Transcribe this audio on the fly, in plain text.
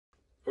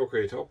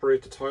Okay, to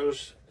operate the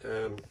toilet,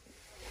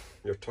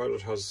 your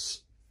toilet has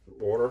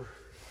water.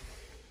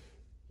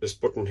 This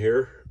button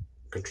here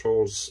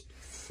fills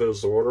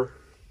the water.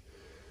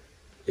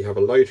 You have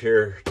a light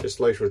here. This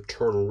light will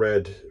turn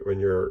red when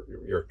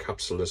your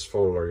capsule is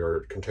full or your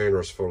container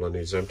is full and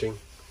needs emptying.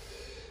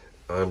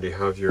 And you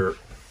have your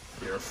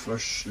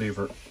flush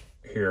lever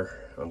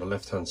here on the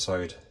left hand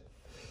side.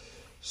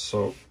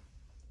 So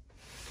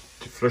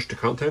to flush the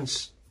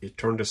contents, you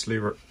turn this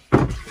lever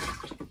to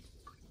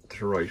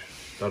the right.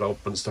 That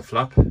opens the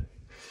flap.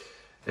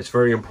 It's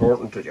very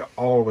important that you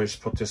always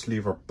put this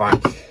lever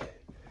back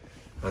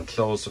and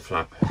close the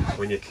flap.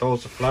 When you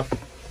close the flap,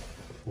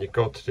 you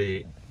go to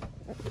the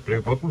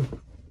blue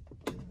button.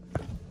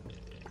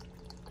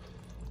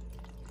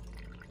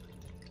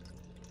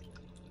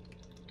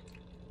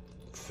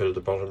 Fill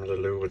the bottom of the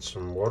loo with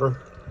some water.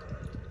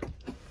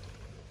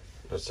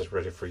 That's it,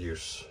 ready for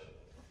use.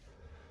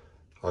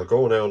 I'll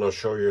go now and I'll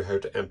show you how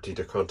to empty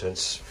the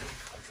contents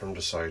from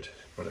the side.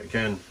 But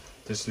again,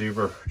 this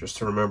lever, just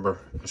to remember,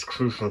 is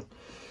crucial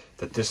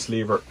that this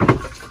lever,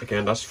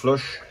 again that's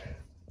flush,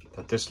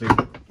 that this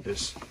lever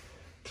is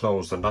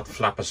closed and that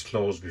flap is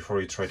closed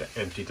before you try to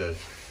empty the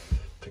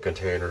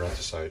container at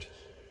the side.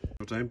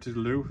 To empty the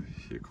loo,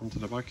 you come to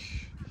the back,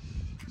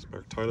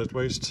 spark toilet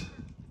waste,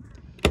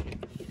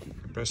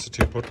 press the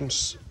two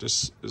buttons.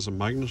 This is a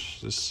magnet,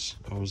 this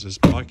hose is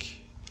black.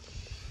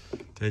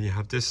 Then you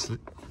have this,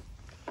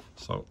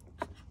 so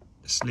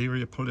this lever,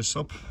 you pull this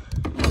up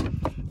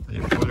and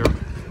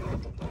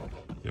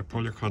you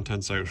pull your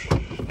contents out.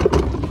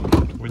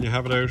 When you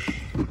have it out,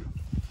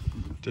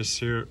 this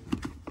here,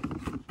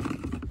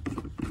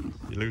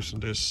 you loosen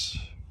this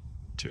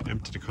to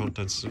empty the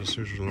contents in a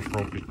suitable and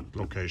appropriate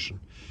location,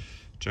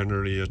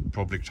 generally at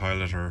public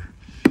toilet or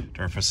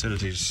there are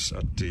facilities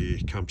at the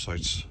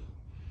campsites.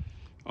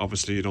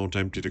 Obviously you don't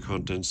empty the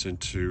contents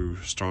into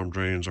storm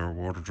drains or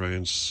water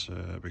drains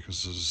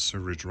because this is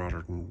sewage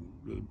rather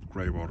than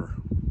grey water.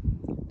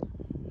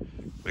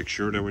 Make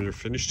sure that when you're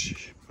finished, you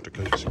put the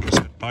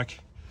cassette back,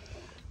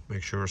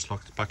 make sure it's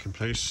locked back in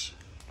place,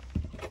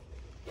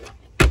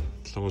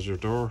 close your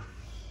door,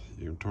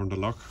 you can turn the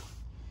lock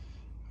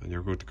and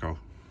you're good to go.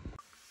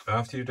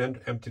 After you then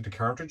empty the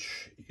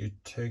cartridge, you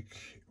take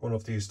one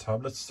of these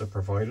tablets they're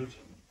provided.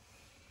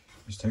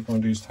 Just take one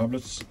of these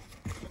tablets,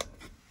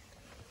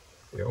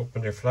 you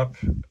open your flap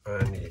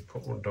and you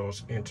put one of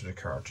those into the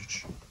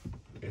cartridge.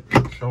 You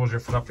close your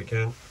flap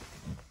again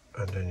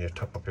and then you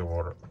top up your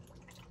water.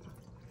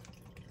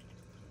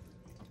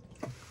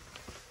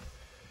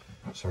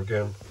 So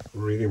again,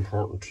 really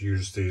important to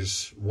use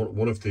these,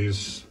 one of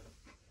these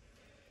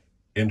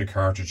in the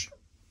cartridge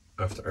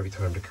after every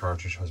time the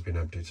cartridge has been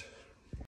emptied.